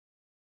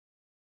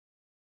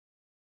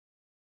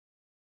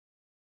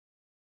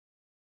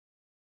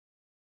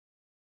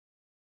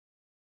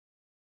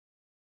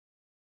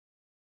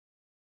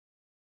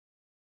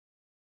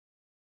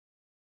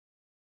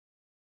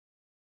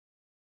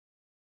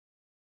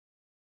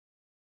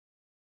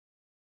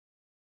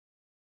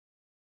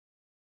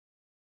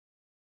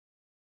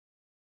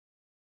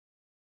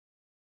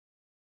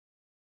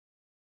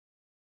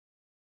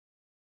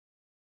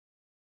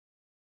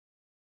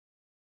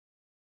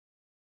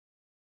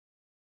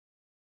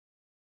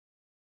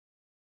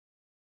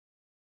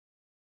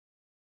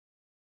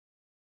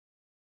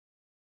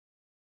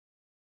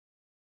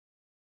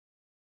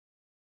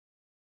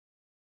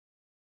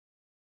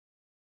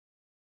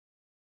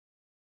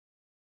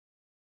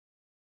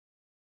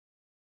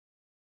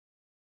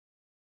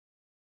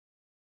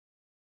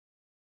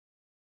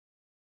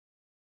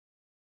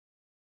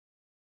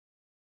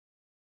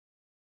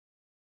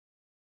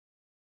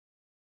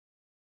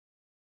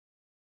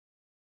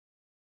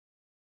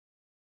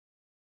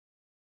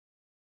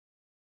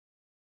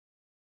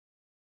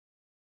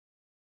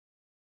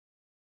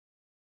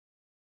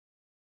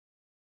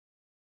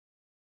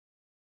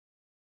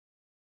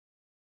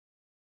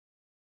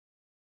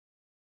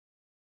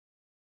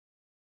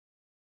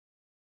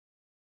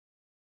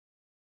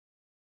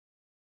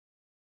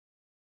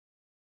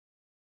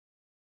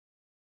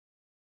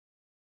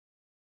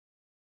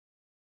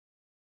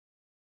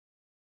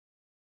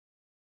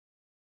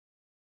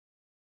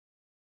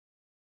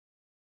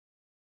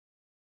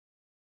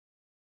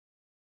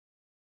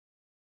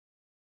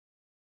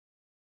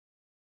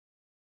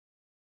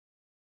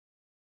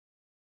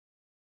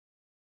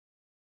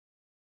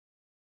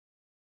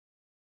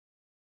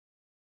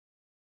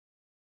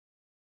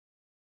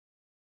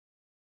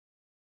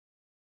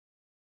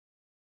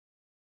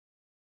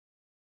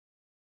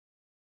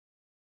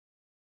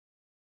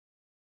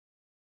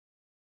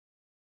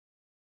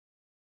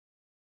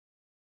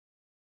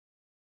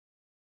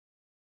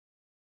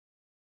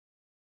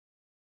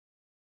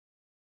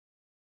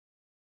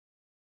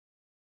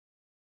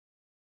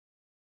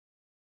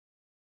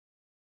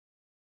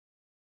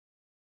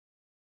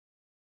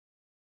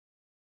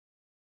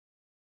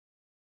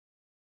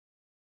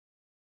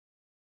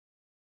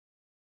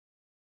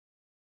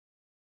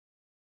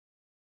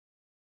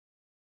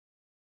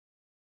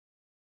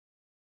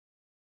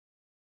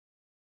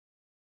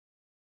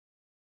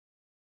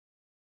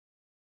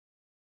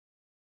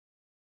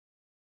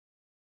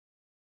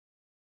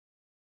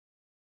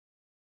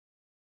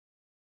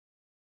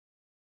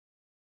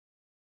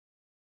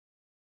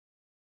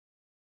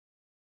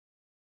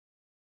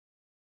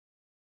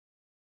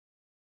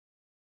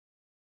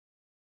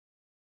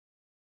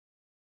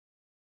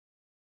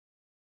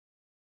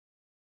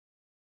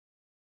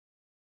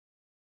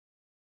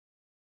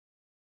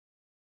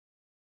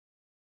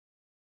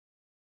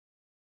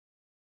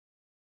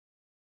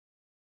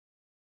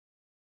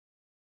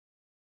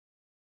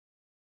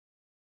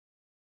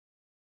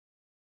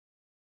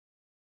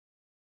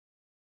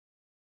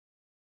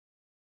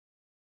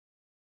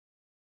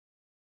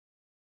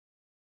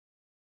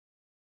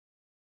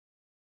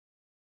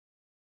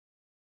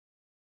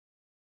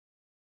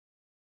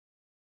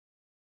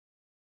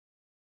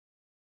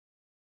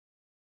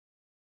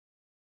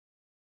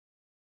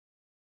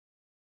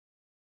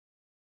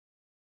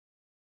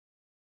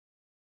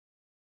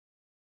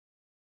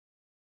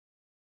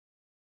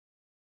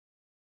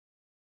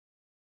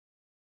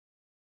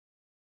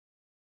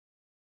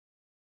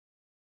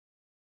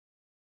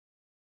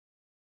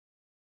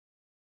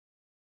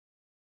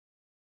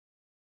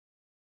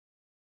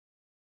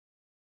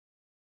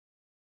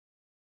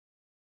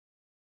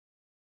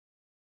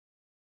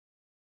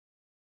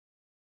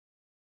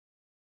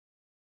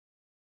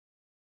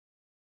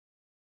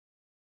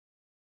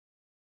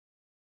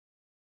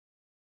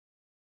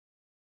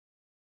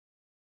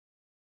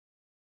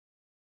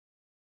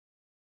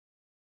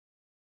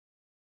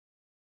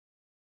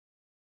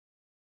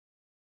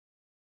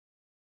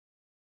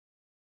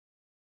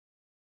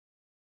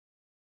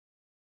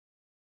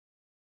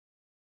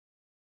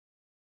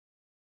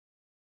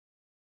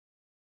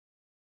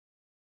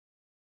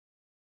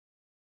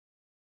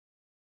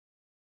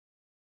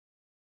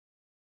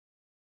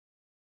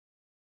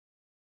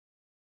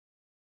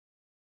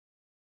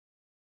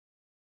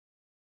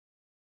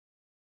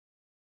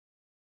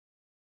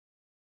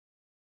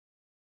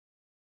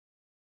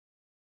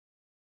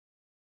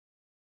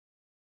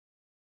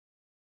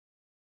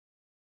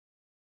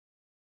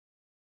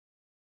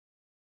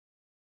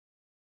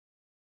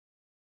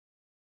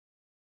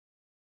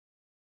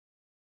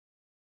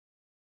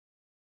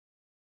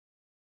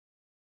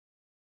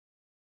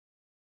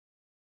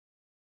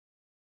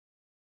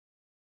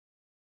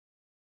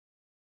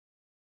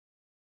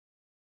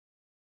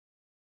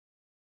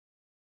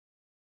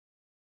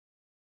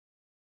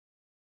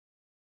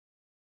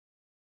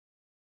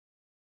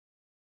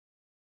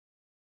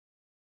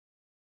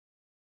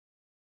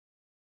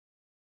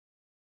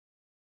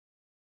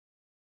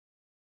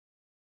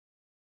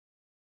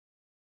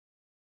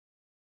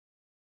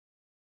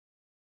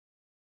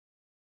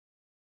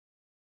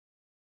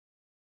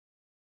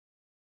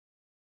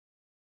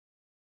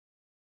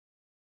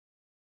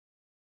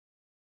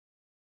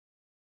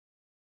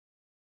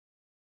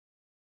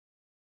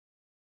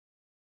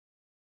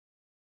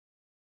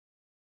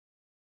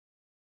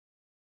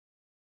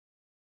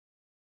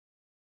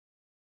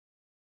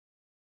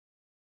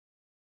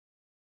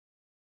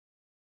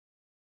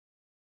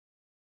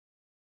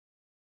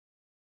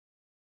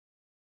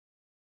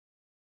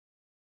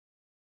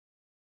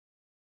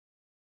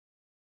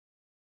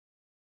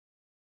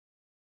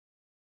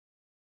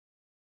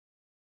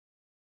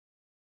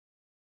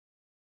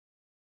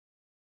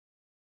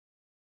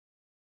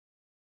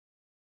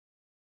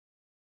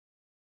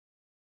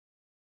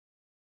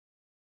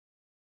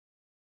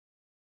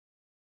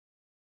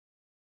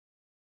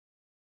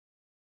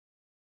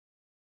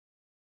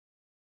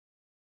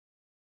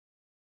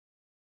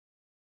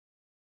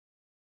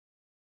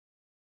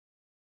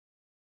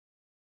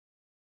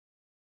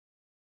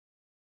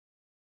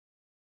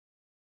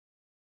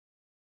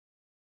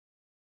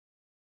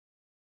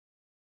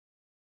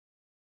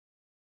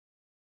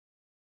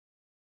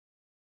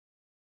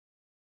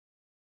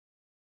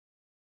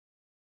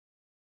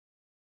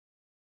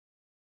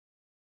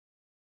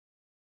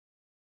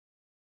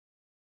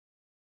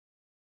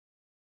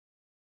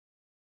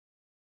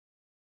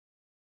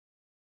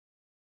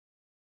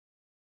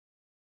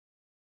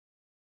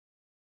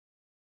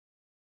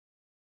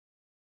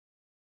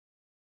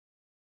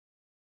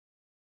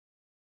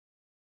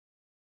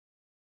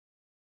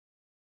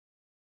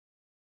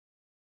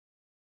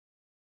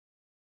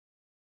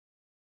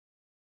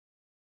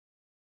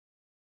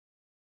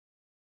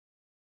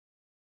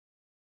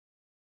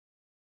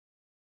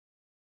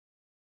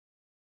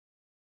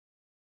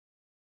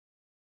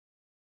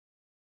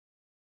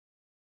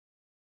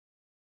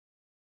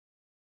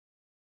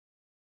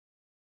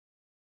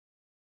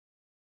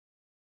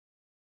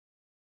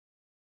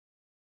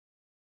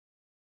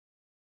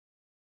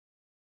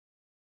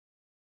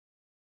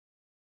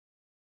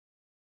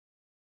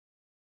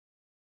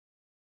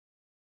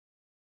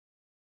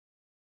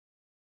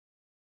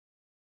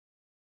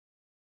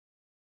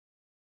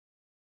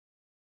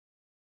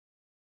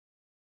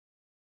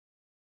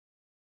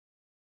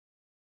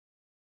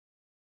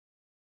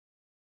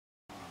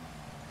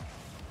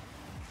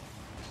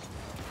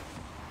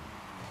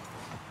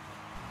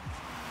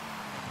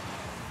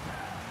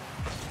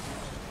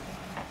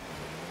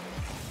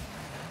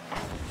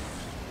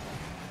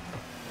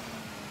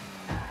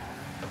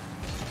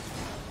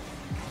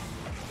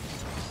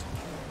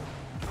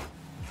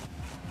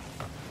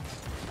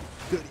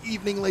Good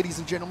evening, ladies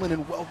and gentlemen,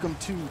 and welcome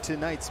to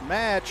tonight's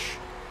match.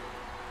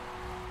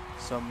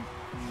 Some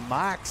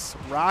Mox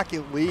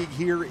Rocket League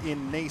here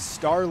in NACE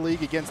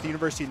Starleague against the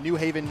University of New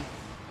Haven.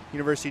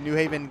 University of New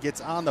Haven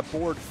gets on the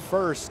board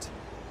first,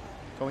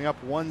 going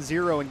up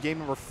 1-0 in game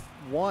number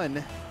 1.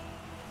 This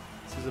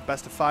is a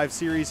best-of-5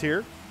 series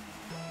here.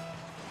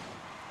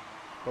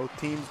 Both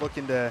teams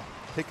looking to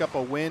pick up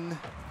a win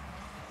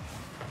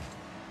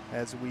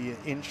as we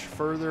inch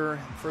further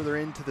and further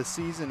into the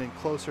season and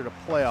closer to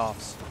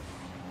playoffs.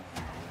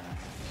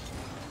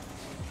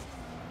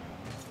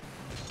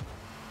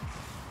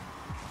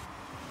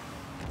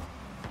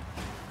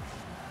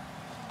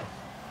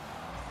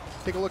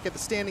 Take a look at the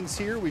standings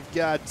here. We've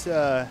got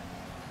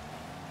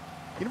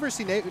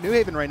University of New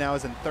Haven right now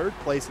is in 3rd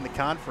place in the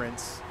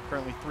conference,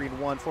 currently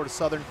 3-1. Florida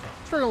Southern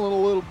struggling a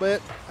little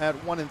bit at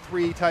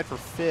 1-3, tied for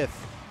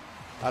 5th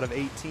out of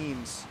 8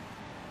 teams.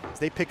 As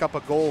they pick up a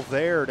goal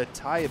there to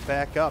tie it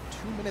back up.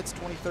 2 minutes,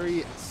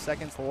 23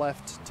 seconds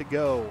left to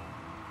go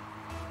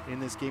in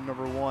this game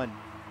number 1.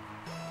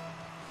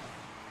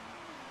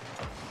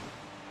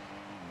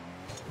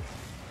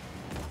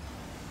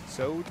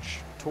 Soj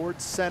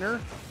towards center.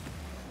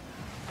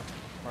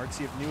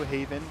 Marcy of New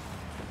Haven.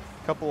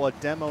 A couple of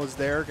demos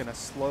there, gonna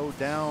slow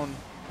down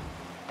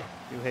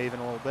New Haven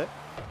a little bit.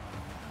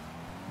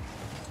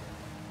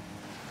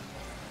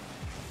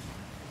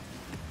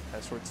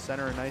 Pass towards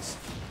center, a nice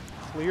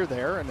clear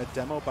there, and a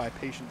demo by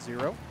Patient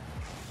Zero.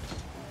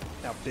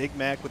 Now Big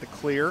Mac with a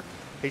clear.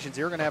 Patient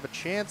Zero gonna have a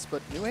chance,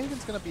 but New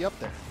Haven's gonna be up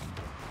there.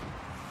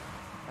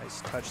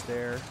 Nice touch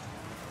there.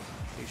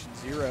 Patient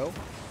Zero.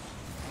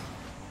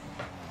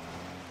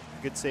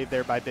 Good save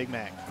there by Big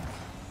Mac.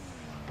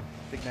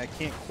 Big Mac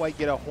can't quite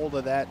get a hold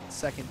of that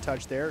second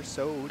touch there.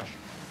 Soj.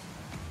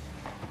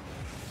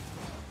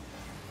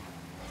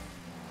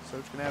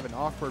 Soj's gonna have an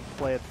awkward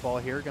play at the ball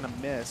here, gonna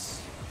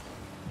miss.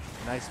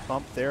 Nice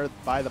bump there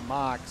by the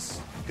Mox.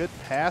 Good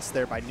pass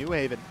there by New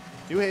Haven.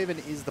 New Haven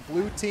is the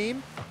blue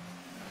team.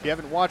 If you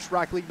haven't watched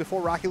Rocket League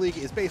before, Rocket League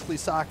is basically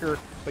soccer,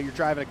 but you're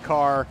driving a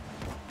car.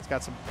 It's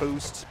got some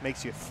boost,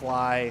 makes you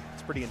fly.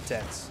 It's pretty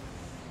intense.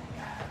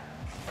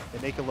 They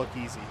make it look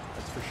easy,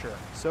 that's for sure.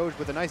 Soj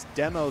with a nice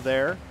demo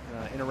there,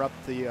 interrupt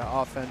the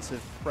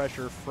offensive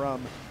pressure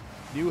from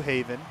New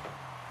Haven.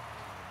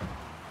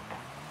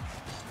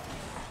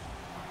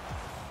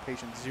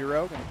 Patient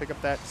Zero gonna pick up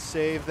that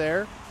save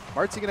there.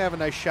 Martzi gonna have a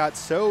nice shot.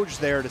 Soj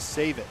there to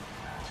save it.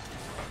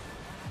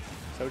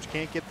 Soj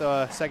can't get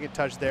the second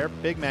touch there.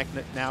 Big Mac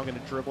now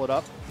gonna dribble it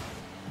up.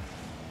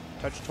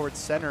 Touch towards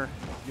center.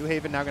 New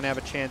Haven now gonna have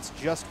a chance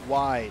just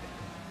wide.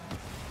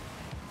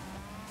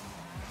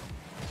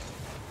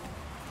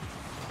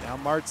 Now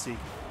Martzi.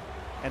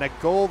 And a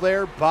goal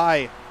there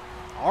by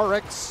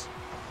RX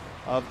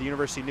of the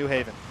University of New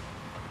Haven.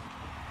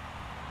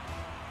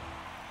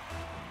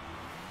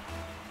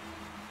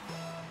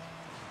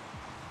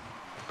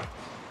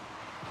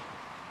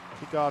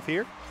 Kick off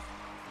here.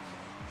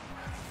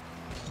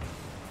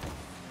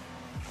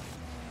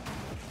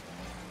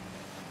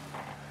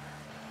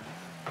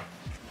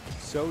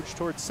 Soj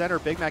towards center.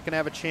 Big Mac can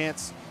have a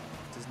chance.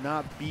 Does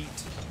not beat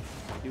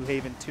New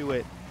Haven to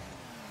it.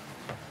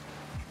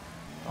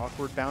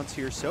 Awkward bounce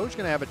here. Soj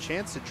gonna have a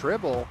chance to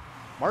dribble.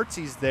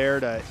 Martzi's there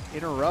to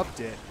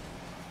interrupt it.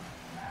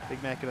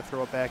 Big Mac gonna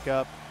throw it back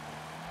up.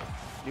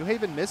 New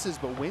Haven misses,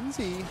 but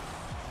Winsey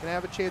gonna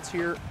have a chance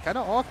here. Kind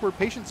of awkward.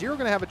 Patient Zero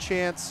gonna have a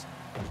chance.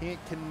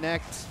 Can't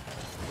connect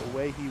the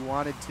way he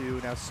wanted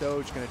to. Now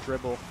Soj gonna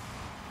dribble.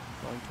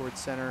 Going towards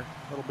center.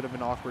 A little bit of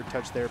an awkward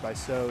touch there by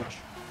Soj.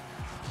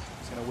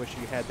 He's gonna wish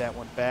he had that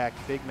one back.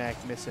 Big Mac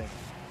missing.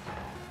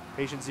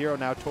 Patient Zero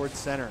now towards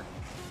center.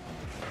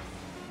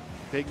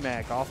 Big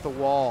Mac off the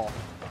wall.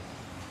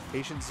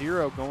 Patient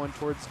Zero going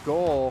towards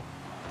goal.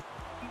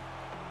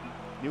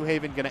 New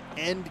Haven gonna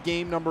end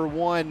game number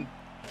 1,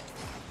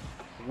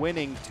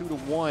 winning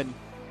 2-1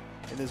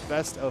 in this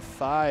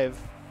best-of-5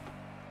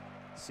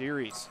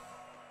 series.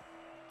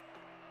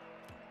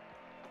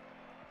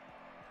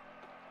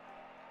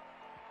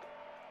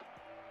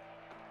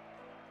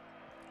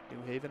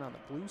 New Haven on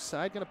the blue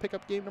side gonna pick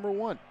up game number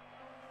 1.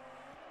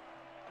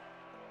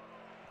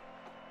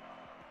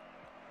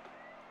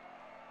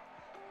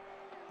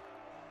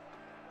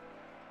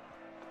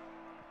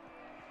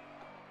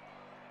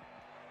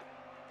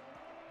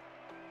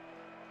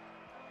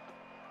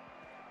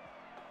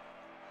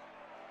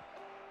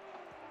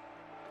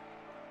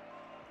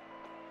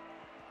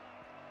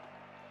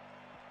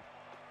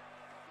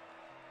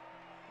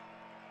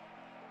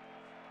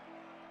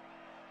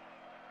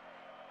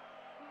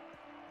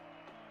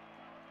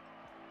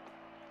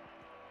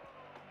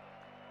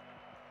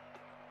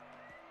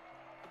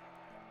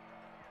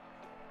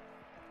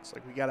 Looks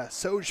like we got a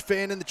Soj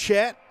fan in the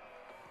chat.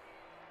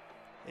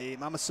 Hey,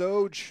 Mama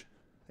Soj,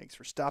 thanks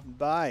for stopping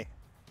by.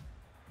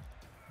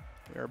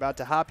 We're about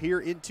to hop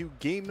here into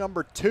game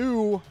number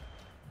 2.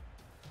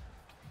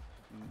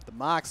 The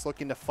Mox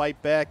looking to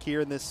fight back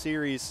here in this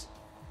series.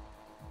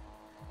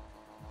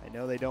 I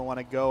know they don't want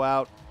to go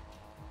out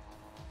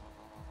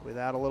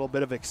without a little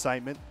bit of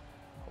excitement.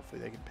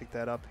 Hopefully they can pick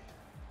that up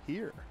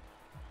here.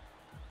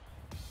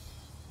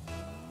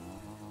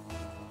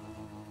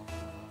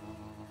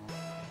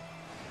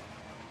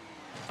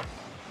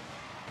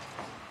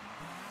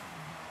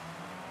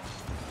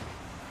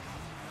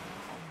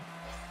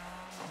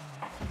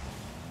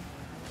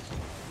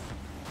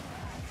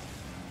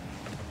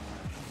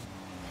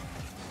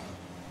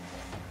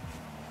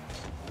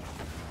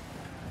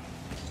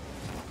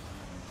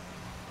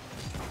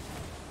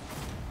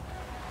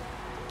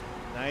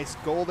 Nice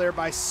goal there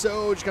by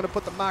Soj. Going to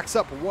put the Mocs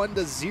up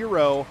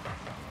 1-0.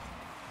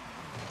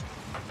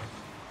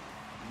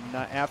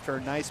 After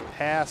a nice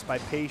pass by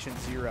Patient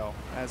Zero.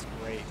 That's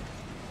great.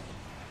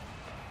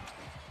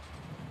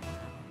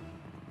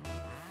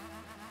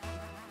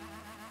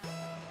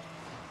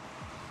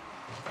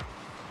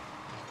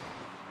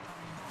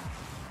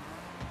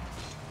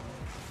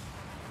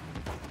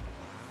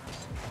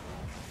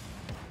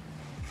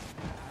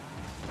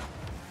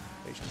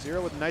 Patient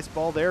Zero with a nice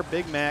ball there.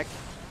 Big Mac.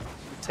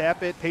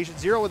 Tap it. Patient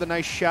Zero with a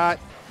nice shot.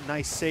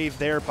 Nice save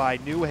there by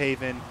New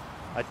Haven.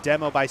 A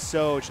demo by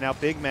Soj. Now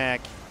Big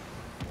Mac.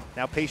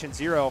 Now Patient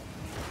Zero.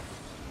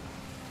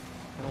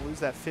 Gonna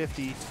lose that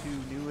 50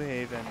 to New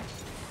Haven.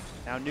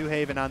 Now New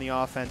Haven on the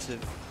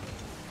offensive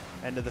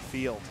end of the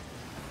field.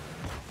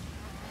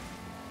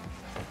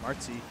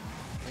 Martzi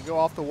gonna go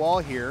off the wall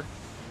here.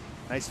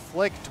 Nice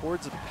flick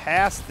towards a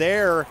pass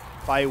there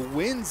by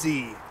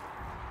Winsey.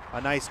 A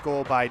nice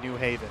goal by New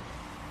Haven.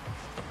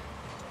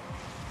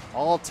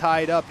 All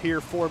tied up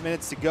here, 4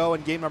 minutes to go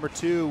in game number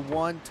 2,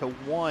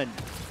 1-1.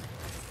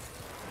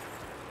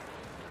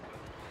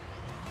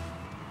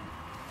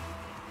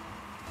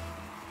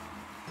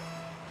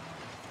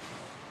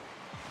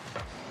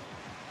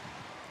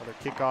 Another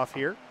kickoff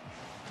here.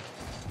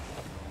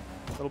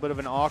 A little bit of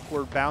an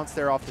awkward bounce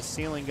there off the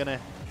ceiling. Gonna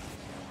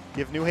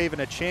give New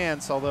Haven a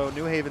chance, although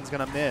New Haven's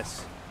gonna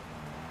miss.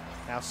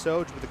 Now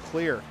Soj with a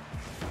clear.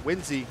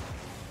 Winsey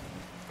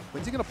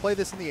gonna play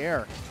this in the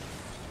air.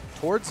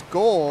 Towards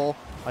goal.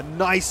 A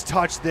nice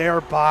touch there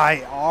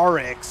by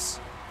RX.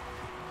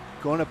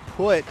 Gonna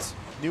put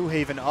New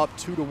Haven up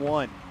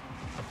 2-1.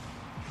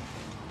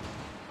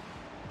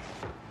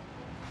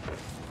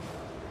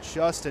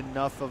 Just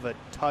enough of a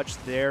touch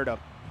there to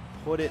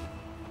put it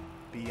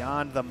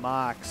beyond the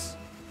Mocs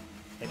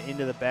and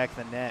into the back of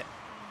the net.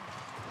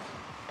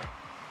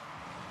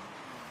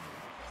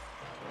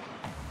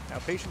 Now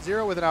Patient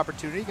Zero with an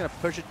opportunity, gonna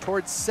push it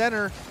towards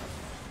center.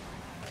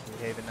 New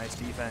Haven, nice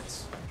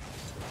defense.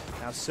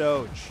 Now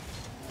Soj,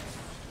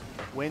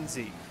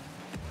 Winsey.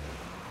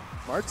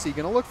 Martzi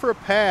gonna look for a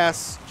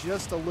pass,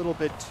 just a little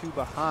bit too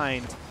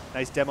behind.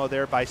 Nice demo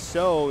there by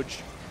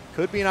Soj.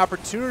 Could be an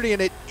opportunity,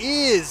 and it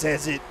is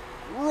as it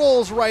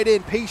rolls right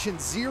in.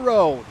 Patient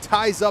Zero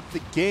ties up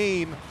the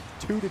game,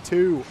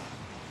 2-2.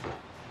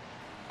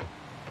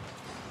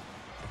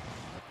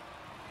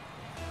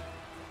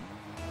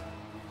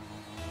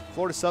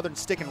 Florida Southern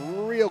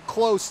sticking real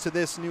close to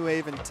this New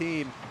Haven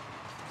team.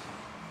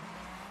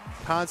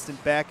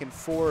 Constant back and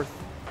forth.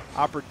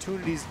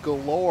 Opportunities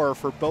galore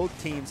for both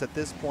teams at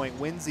this point.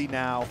 Winsey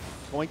now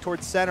going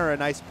towards center. A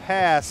nice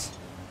pass.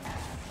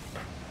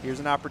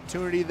 Here's an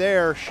opportunity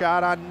there.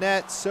 Shot on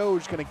net.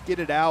 Soj going to get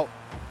it out.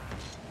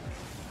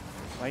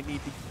 Might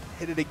need to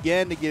hit it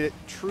again to get it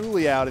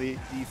truly out of the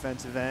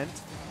defensive end.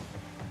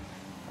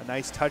 A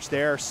nice touch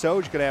there.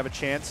 Soj going to have a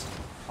chance.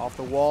 Off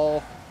the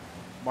wall.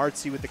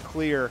 Martzi with the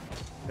clear.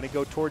 Going to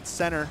go towards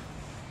center.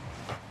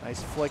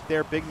 Nice flick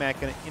there. Big Mac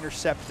going to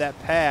intercept that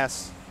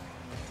pass.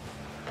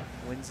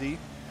 Winsey.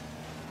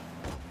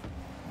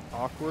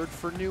 Awkward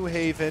for New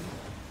Haven.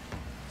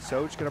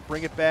 Soj going to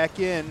bring it back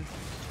in.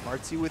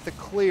 Martzi with the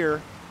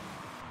clear.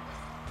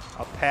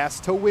 A pass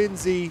to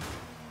Winsey.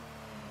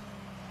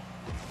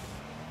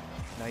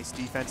 Nice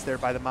defense there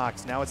by the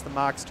Mocs. Now it's the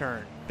Mocs'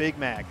 turn. Big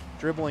Mac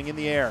dribbling in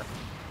the air.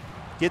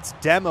 Gets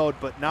demoed,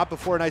 but not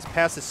before a nice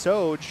pass to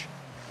Soj.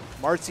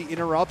 Martzi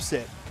interrupts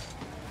it.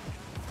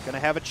 Gonna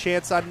have a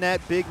chance on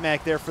net. Big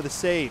Mac there for the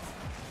save.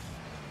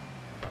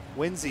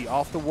 Winsey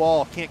off the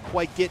wall. Can't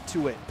quite get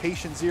to it.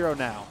 Patient Zero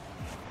now.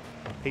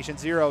 Patient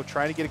Zero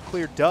trying to get it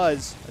clear.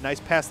 Does. A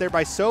nice pass there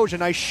by Soj. A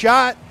nice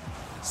shot.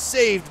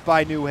 Saved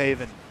by New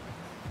Haven.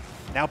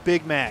 Now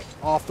Big Mac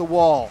off the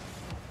wall.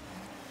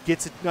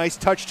 Gets a nice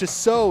touch to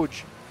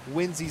Soj.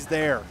 Winsey's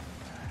there.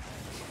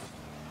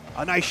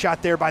 A nice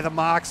shot there by the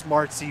Mocs.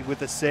 Martzi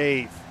with a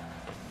save.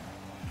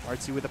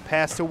 Martzi with a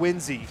pass to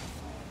Winsey.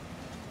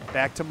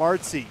 Back to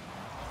Martzi.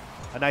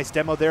 A nice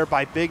demo there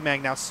by Big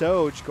Mac. Now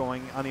Soj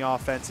going on the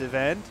offensive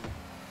end.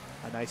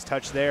 A nice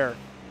touch there.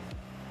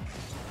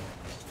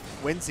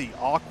 Winsey,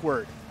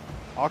 awkward.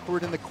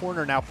 Awkward in the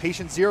corner. Now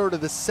Patient Zero to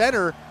the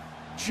center.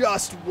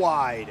 Just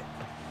wide.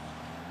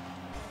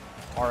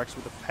 RX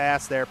with a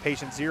pass there.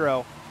 Patient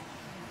Zero.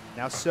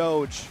 Now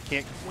Soj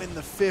can't win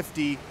the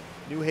 50.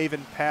 New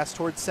Haven pass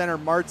towards center.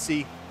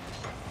 Martzi.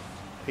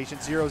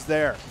 Patient Zero's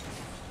there.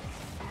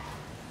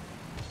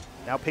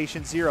 Now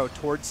Patient Zero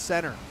towards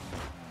center.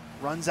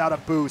 Runs out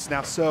of boost.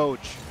 Now Soj.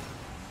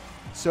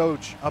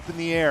 Soj up in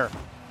the air.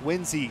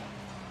 Winsey.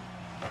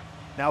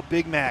 Now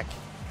Big Mac.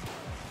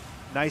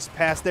 Nice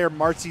pass there.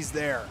 Martzi's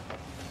there.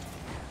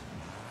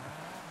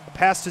 A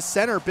pass to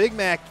center. Big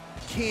Mac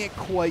can't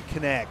quite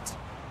connect.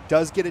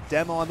 Does get a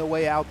demo on the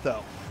way out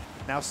though.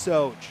 Now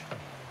Soj.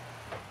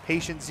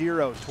 Patient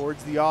Zero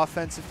towards the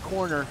offensive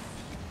corner.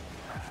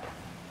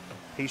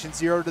 Patient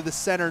Zero to the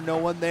center. No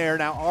one there.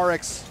 Now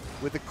RX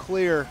with a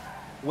clear.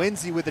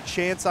 Winsey with a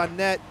chance on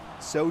net.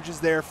 Soj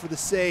is there for the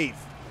save.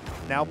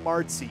 Now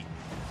Martzi.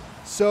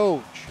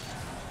 Soj.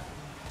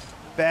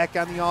 Back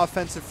on the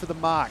offensive for the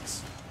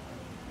Mocs.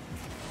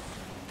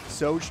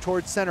 Soj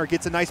towards center,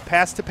 gets a nice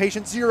pass to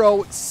patient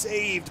zero,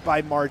 saved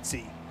by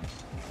Martzi.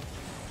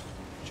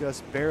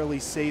 Just barely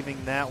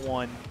saving that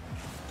one.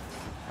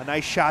 A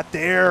nice shot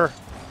there.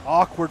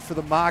 Awkward for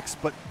the Mox,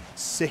 but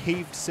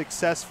saved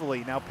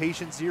successfully. Now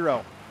patient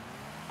zero.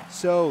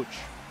 Soj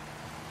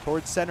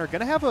towards center,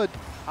 gonna have an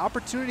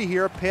opportunity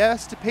here. A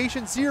pass to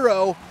patient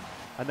zero.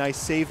 A nice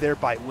save there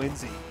by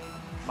Winsy.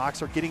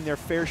 Mox are getting their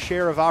fair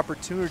share of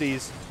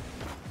opportunities.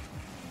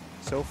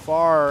 So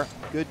far,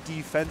 good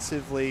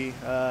defensively,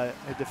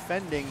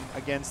 defending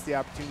against the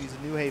opportunities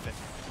in New Haven.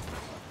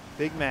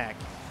 Big Mac,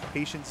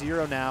 patient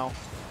zero now.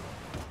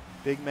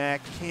 Big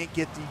Mac can't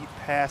get the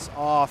pass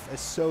off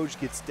as Soj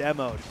gets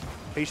demoed.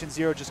 Patient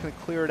zero just gonna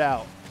clear it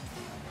out.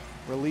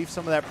 Relieve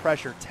some of that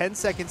pressure. 10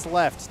 seconds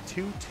left,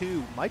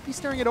 2-2. Might be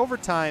staring at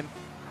overtime.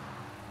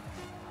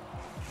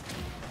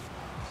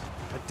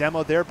 A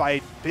demo there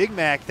by Big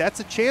Mac.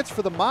 That's a chance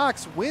for the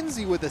Mox.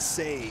 Winsy with a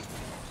save.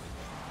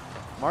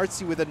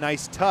 Martzi with a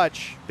nice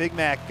touch. Big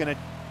Mac gonna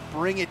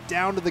bring it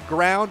down to the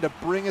ground to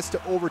bring us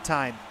to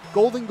overtime.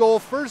 Golden goal,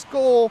 first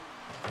goal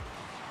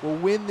will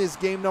win this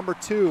game number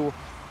 2.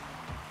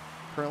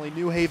 Currently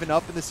New Haven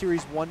up in the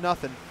series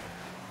 1-0.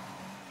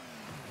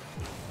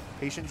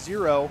 Patient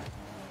zero,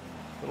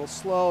 a little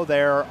slow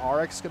there.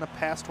 RX gonna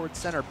pass towards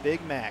center.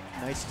 Big Mac,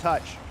 nice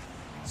touch.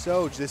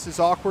 Soj, this is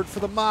awkward for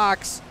the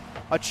Mox.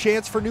 A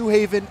chance for New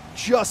Haven,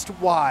 just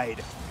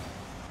wide.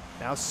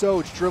 Now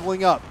Soj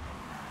dribbling up.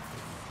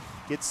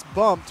 Gets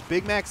bumped.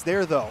 Big Mac's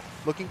there though.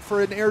 Looking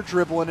for an air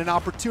dribble and an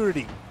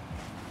opportunity.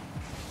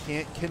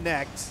 Can't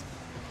connect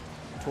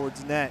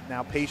towards net.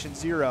 Now patient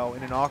zero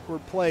in an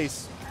awkward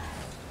place.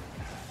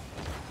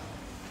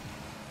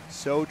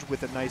 Soj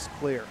with a nice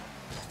clear.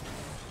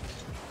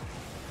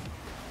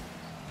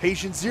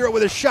 Patient zero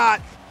with a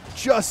shot.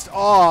 Just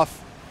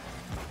off.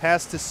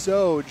 Pass to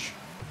Soj.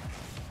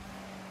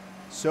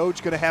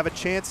 Soj gonna have a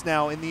chance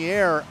now in the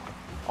air.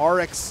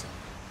 RX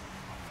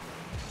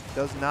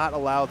does not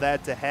allow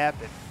that to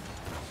happen.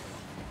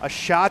 A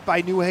shot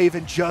by New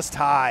Haven just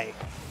high.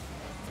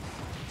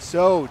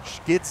 Soj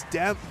gets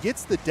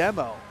the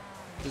demo.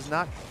 Does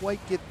not quite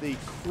get the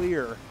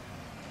clear.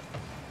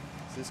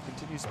 This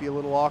continues to be a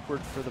little awkward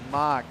for the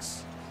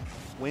Mox.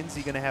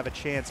 Winsy gonna have a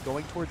chance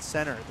going towards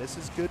center. This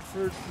is good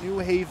for New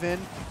Haven.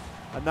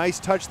 A nice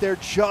touch there,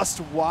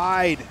 just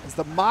wide as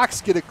the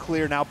Mox get a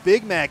clear. Now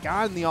Big Mac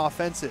on the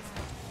offensive.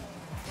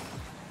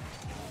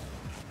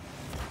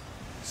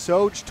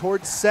 Soj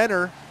towards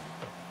center.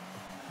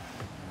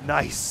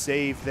 Nice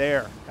save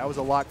there. That was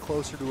a lot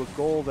closer to a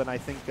goal than I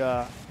think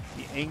the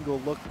angle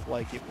looked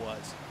like it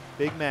was.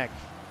 Big Mac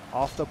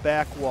off the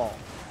back wall.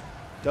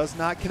 Does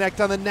not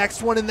connect on the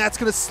next one, and that's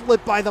going to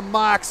slip by the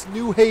Mox.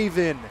 New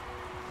Haven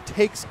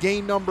takes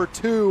game number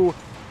 2.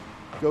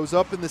 Goes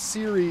up in the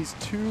series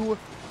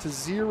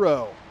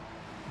 2-0.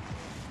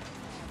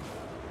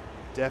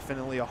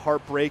 Definitely a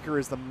heartbreaker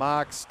as the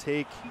Mox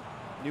take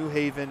New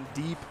Haven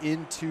deep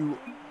into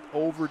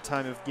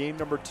overtime of game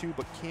number 2,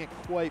 but can't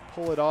quite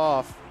pull it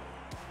off.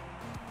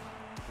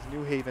 As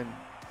New Haven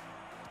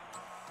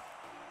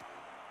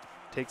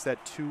takes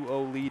that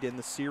 2-0 lead in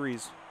the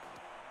series.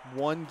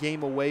 1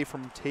 game away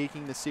from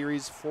taking the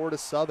series 4 to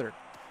Southern.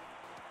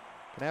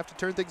 Gonna have to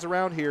turn things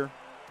around here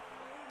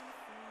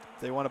if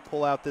they want to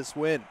pull out this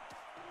win.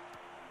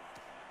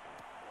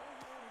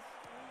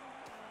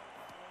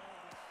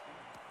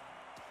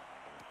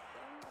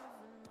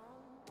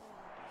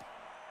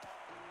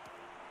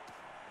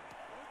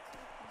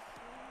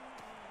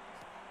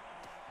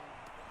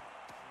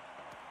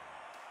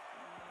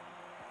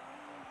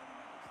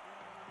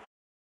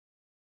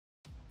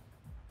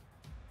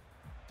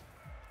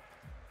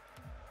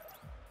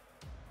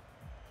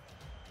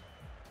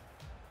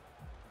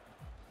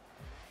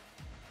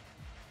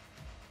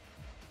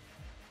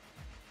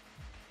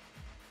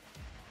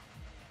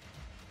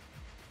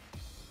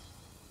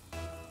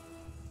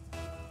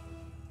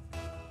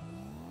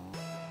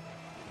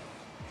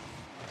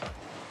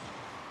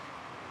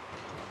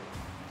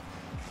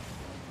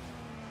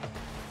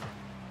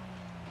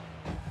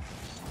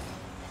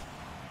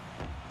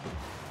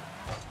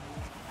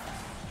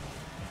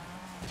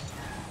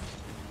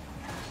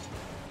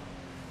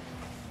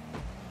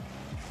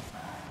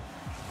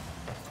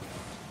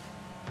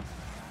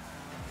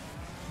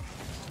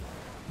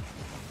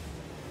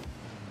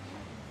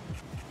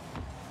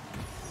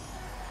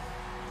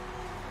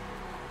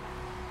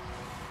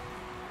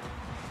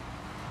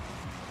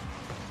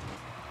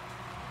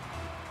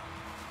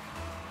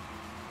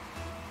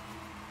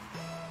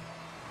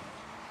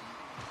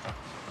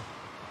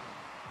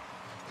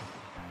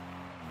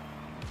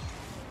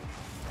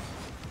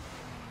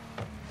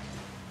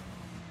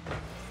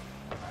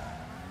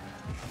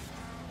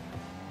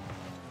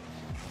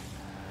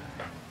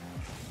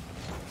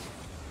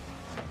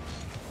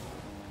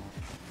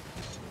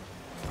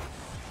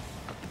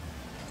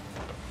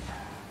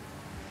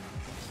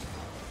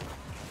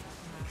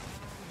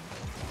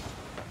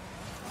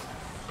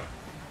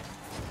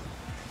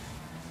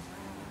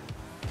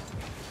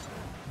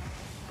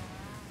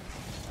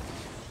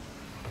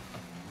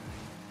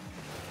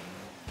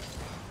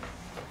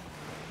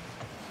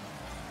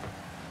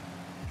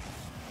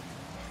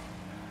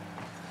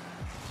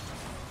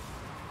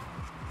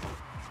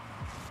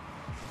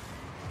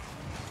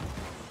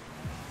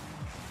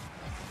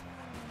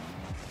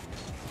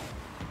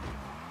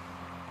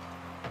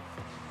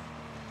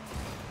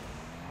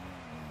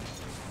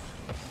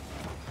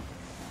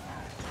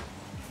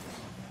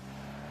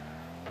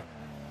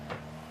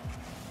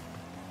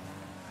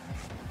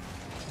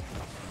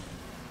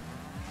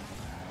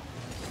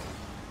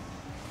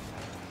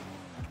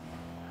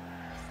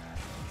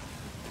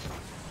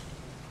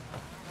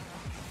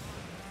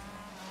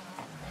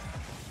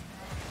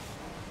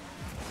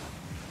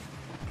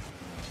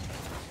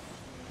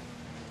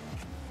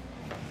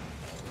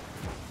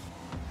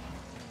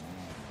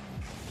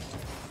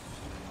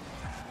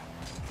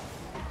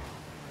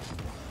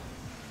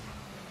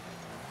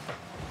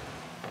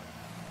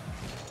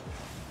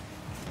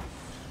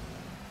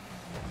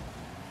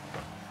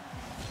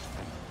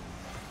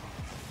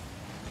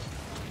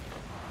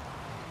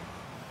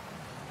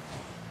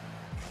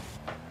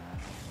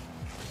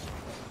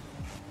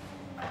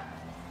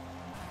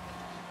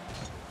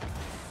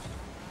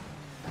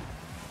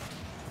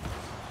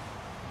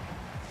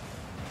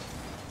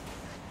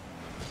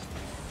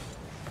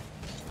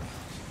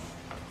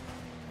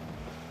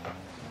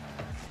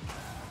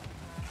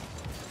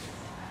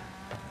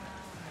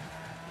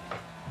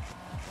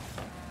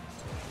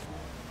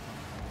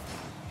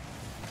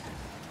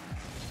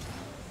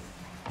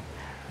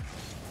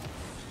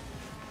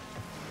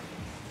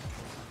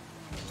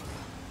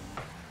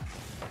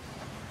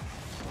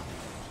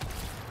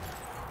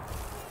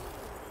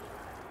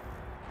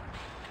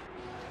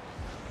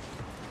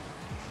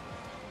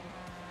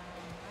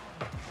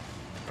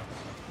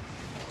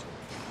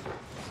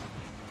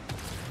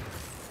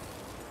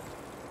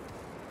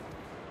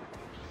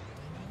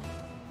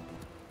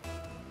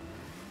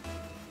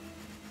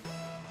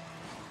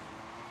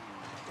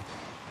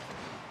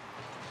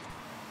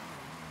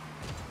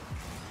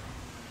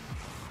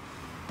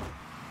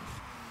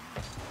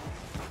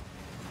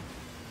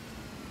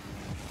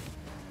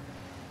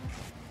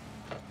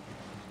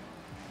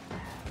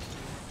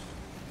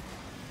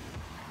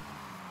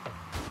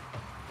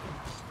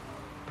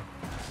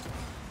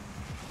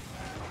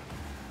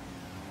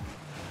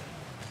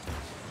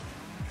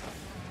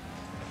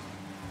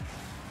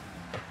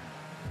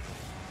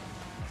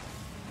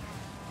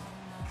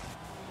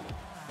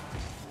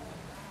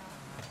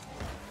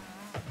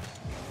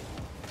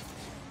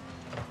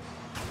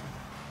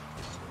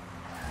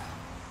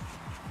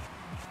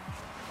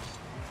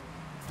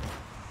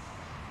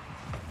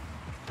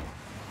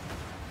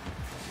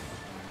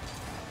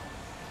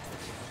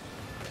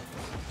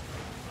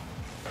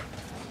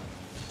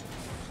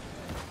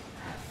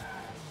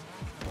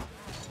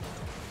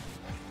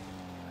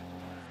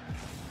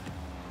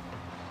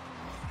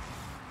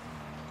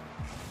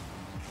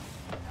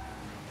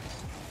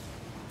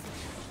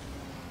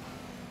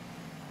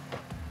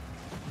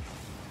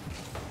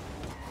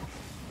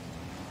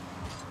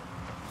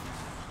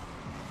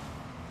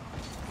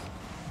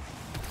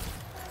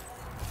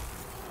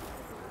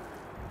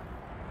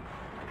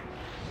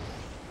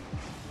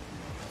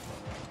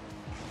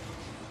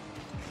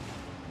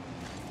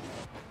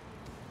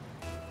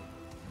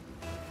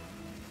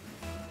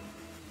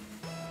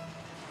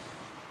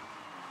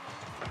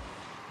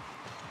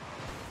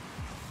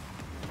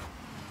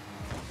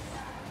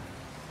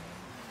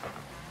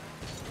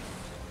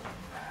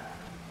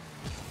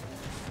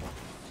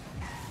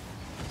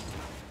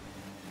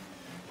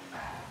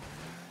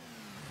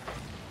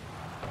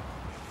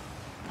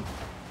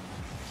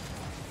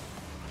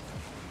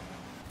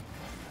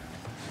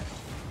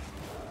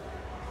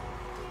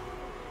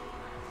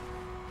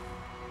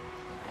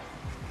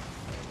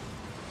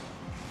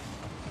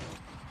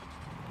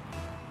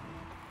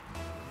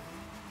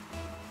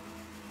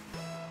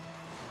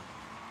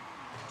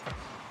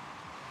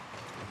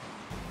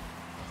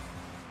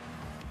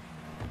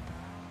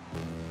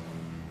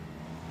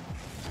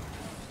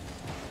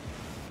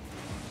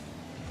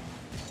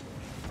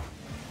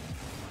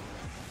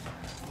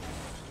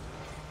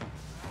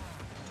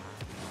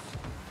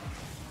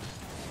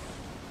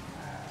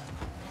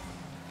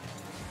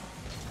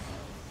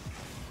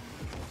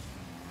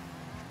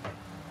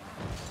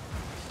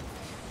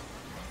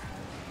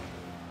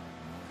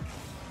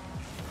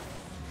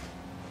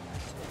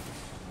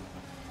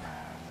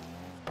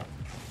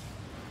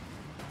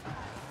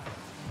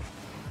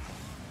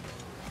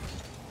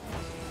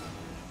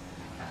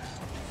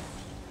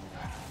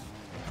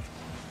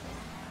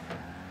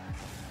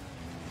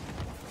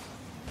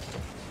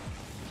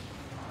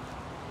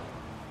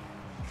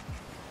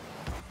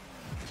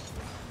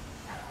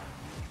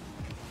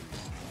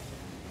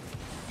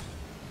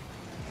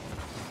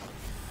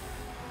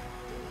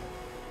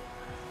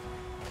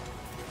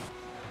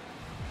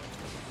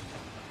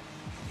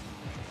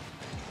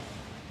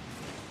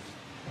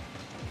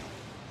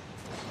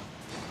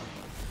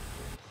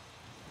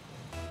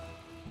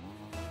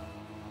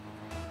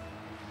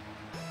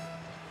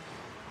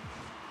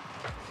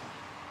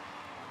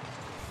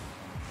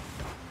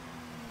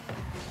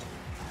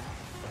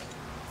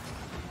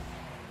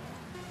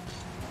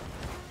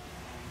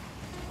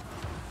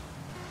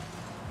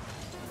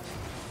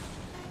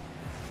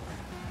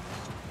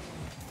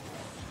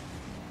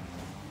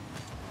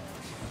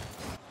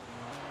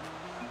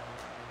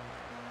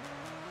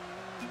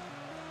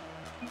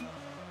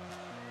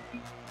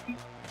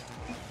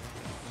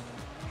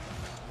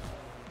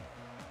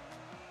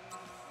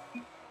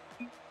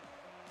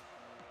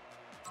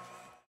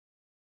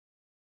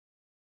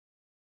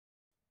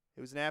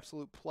 It was an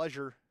absolute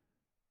pleasure.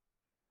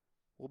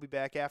 We'll be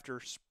back after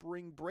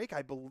spring break,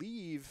 I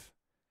believe.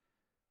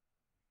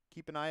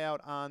 Keep an eye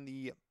out on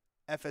the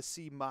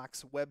FSC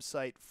Mocs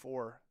website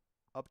for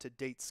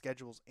up-to-date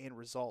schedules and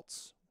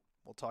results.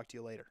 We'll talk to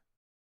you later.